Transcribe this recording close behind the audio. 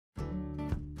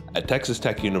At Texas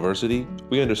Tech University,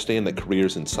 we understand that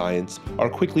careers in science are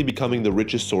quickly becoming the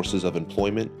richest sources of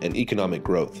employment and economic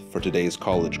growth for today's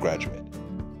college graduate.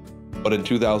 But in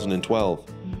 2012,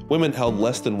 women held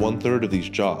less than 1/3 of these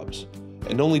jobs,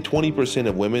 and only 20%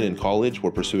 of women in college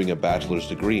were pursuing a bachelor's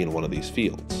degree in one of these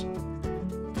fields.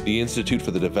 The Institute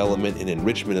for the Development and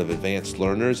Enrichment of Advanced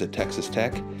Learners at Texas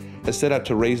Tech has set out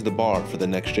to raise the bar for the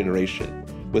next generation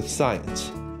with Science,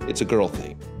 It's a Girl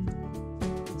Thing.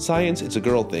 Science, It's a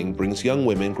Girl Thing brings young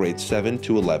women grades 7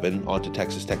 to 11 onto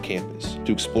Texas Tech campus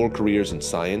to explore careers in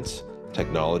science,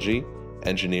 technology,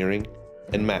 engineering,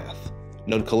 and math,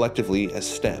 known collectively as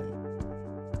STEM.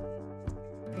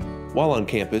 While on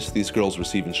campus, these girls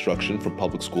receive instruction from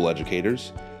public school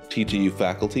educators, TTU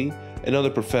faculty, and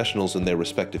other professionals in their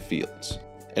respective fields.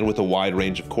 And with a wide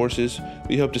range of courses,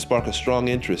 we hope to spark a strong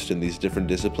interest in these different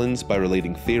disciplines by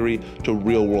relating theory to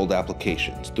real-world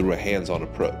applications through a hands-on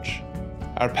approach.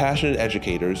 Our passionate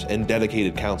educators and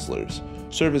dedicated counselors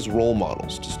serve as role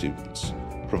models to students,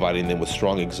 providing them with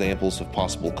strong examples of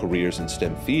possible careers in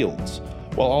STEM fields,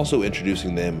 while also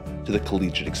introducing them to the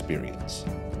collegiate experience.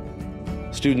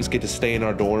 Students get to stay in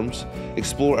our dorms,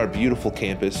 explore our beautiful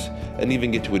campus, and even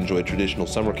get to enjoy traditional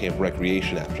summer camp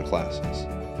recreation after classes.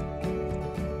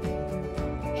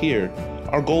 Here,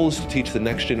 our goal is to teach the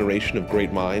next generation of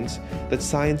great minds that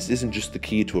science isn't just the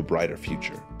key to a brighter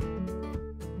future.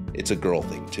 It's a girl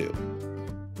thing too.